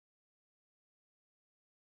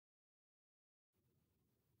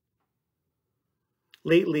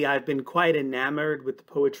Lately, I've been quite enamored with the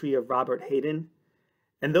poetry of Robert Hayden,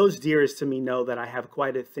 and those dearest to me know that I have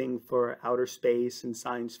quite a thing for outer space and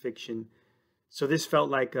science fiction, so this felt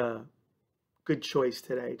like a good choice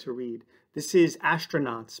today to read. This is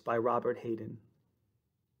Astronauts by Robert Hayden.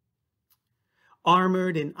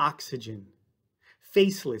 Armored in oxygen,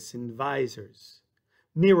 faceless in visors,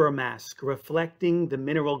 mirror mask reflecting the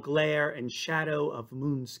mineral glare and shadow of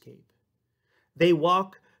moonscape. They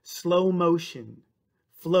walk slow motion,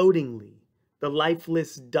 floatingly, the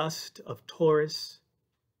lifeless dust of Taurus,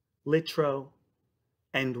 Litro,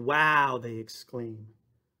 and wow, they exclaim,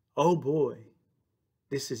 oh boy,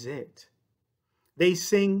 this is it. They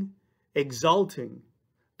sing, exulting,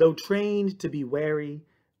 though trained to be wary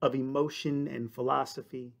of emotion and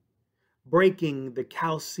philosophy, breaking the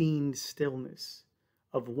calcined stillness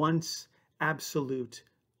of once absolute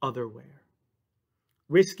otherwhere.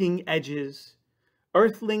 Risking edges,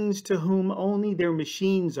 earthlings to whom only their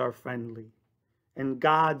machines are friendly, and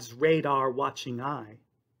God's radar watching eye.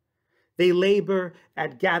 They labor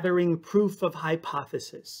at gathering proof of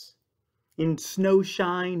hypothesis, in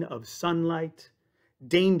snowshine of sunlight,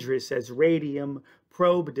 dangerous as radium,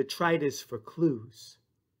 probe detritus for clues.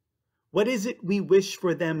 What is it we wish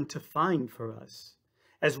for them to find for us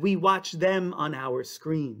as we watch them on our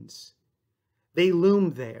screens? They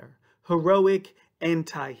loom there, heroic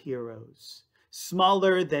anti-heroes,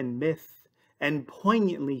 smaller than myth and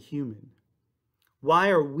poignantly human. Why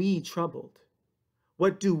are we troubled?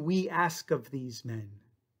 What do we ask of these men?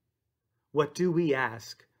 What do we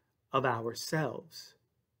ask of ourselves?